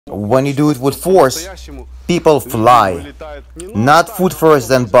When you do it with force, people fly. Not foot first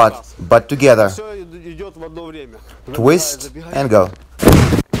then butt, but together. Twist and go.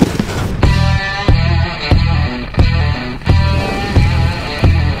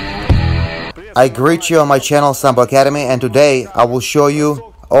 I greet you on my channel Sambo Academy, and today I will show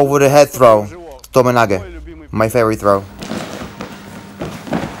you over the head throw, tomoe-nage, my favorite throw.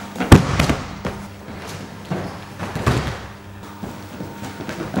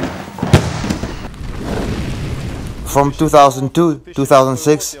 From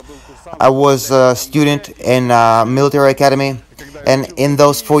 2002-2006, I was a student in a military academy, and in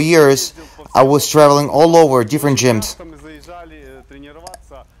those 4 years, I was traveling all over different gyms.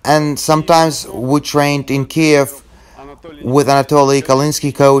 And sometimes we trained in Kiev with Anatoly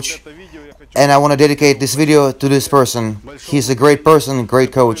Kalinsky coach, and I want to dedicate this video to this person. He's a great person,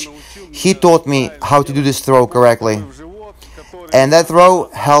 great coach. He taught me how to do this throw correctly. And that throw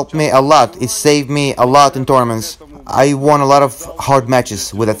helped me a lot. It saved me a lot in tournaments. I won a lot of hard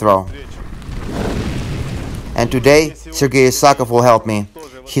matches with that throw. And today, Sergei Isakov will help me.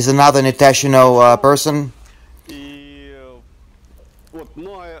 He's another Natashinov person.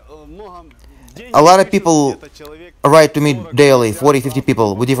 A lot of people write to me daily, 40-50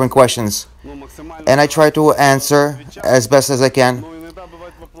 people, with different questions. And I try to answer as best as I can.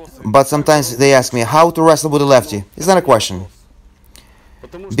 But sometimes they ask me how to wrestle with a lefty. It's not a question.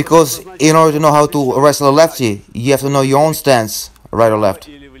 Because in order to know how to wrestle a lefty, you have to know your own stance, right or left.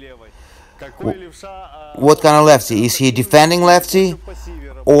 What kind of lefty? Is he defending lefty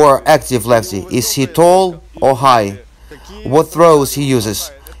or active lefty? Is he tall or high? What throws he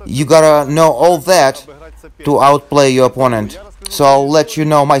uses? You gotta know all that to outplay your opponent. So I'll let you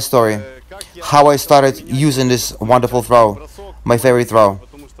know my story, how I started using this wonderful throw, my favorite throw.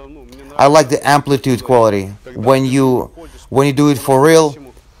 I like the amplitude quality. When you do it for real,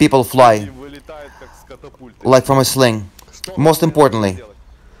 people fly, like from a sling. Most importantly,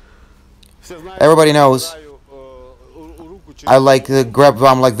 everybody knows I like to grab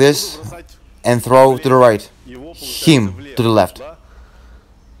arm like this and throw to the right, him to the left.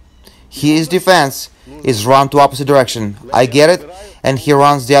 His defense is run to opposite direction. I get it, and he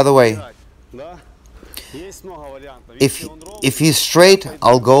runs the other way. If he's straight,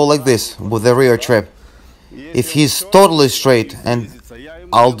 I'll go like this with the rear trip. If he's totally straight, and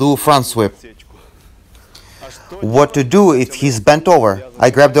I'll do front sweep. What to do if he's bent over? I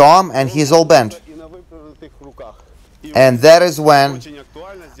grab the arm and he's all bent. And that is when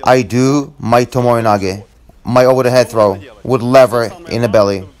I do my tomoe-nage, my over the head throw with lever in the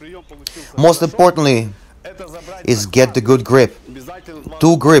belly. Most importantly is get the good grip.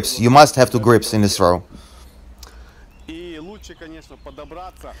 2 grips, you must have 2 grips in this throw.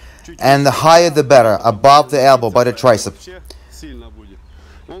 And the higher the better, above the elbow by the tricep.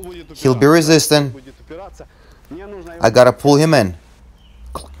 He'll be resistant. I gotta pull him in.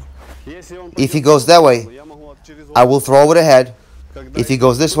 If he goes that way, I will throw over the head. If he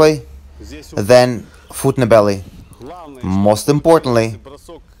goes this way, then foot in the belly. Most importantly,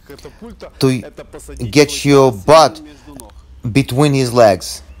 to get your butt between his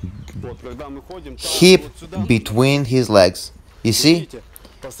legs. Hip between his legs. You see?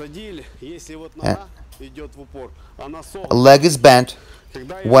 Leg is bent.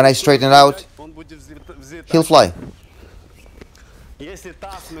 When I straighten it out, he'll fly.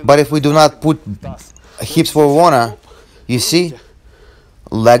 But if we do not put hips where we wanna, you see?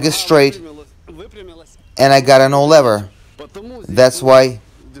 Leg is straight, and I got a no lever. That's why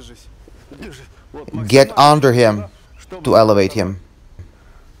get under him to elevate him.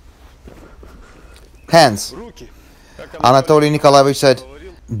 Hands. Anatoly Nikolaevich said,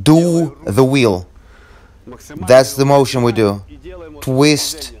 do the wheel. That's the motion we do.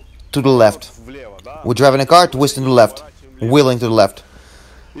 Twist to the left. We're driving a car, twisting to the left. Wheeling to the left.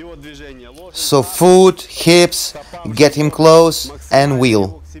 So foot, hips, get him close and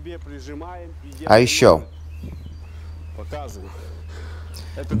wheel. I show.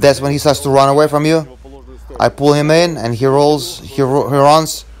 That's when he starts to run away from you. I pull him in and he rolls, he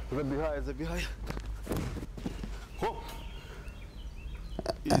runs.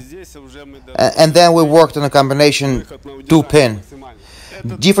 And then we worked on a combination 2-pin.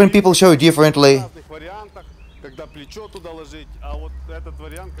 Different people show it differently.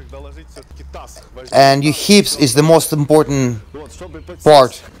 And your hips is the most important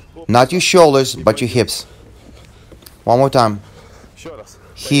part. Not your shoulders, but your hips. One more time.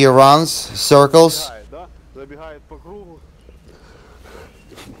 He runs, circles.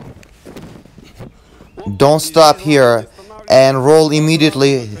 Don't stop here and roll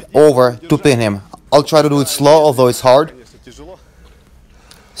immediately over to pin him. I'll try to do it slow, although it's hard.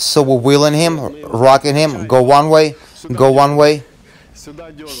 So we're wheeling him, rocking him, go one way, go one way.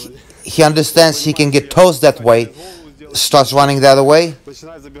 He understands he can get toes that way, starts running the other way.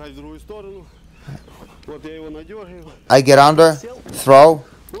 I get under, throw,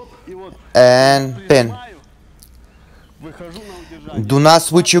 and pin. Do not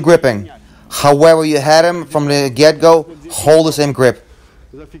switch your gripping. However you had him from the get-go, hold the same grip.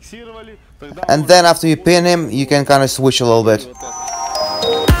 And then after you pin him, you can kind of switch a little bit.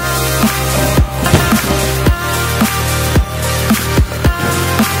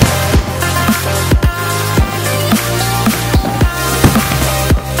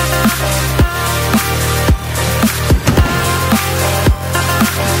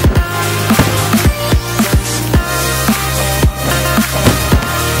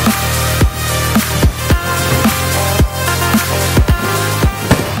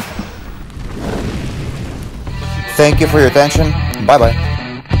 Thank you for your attention. Bye-bye.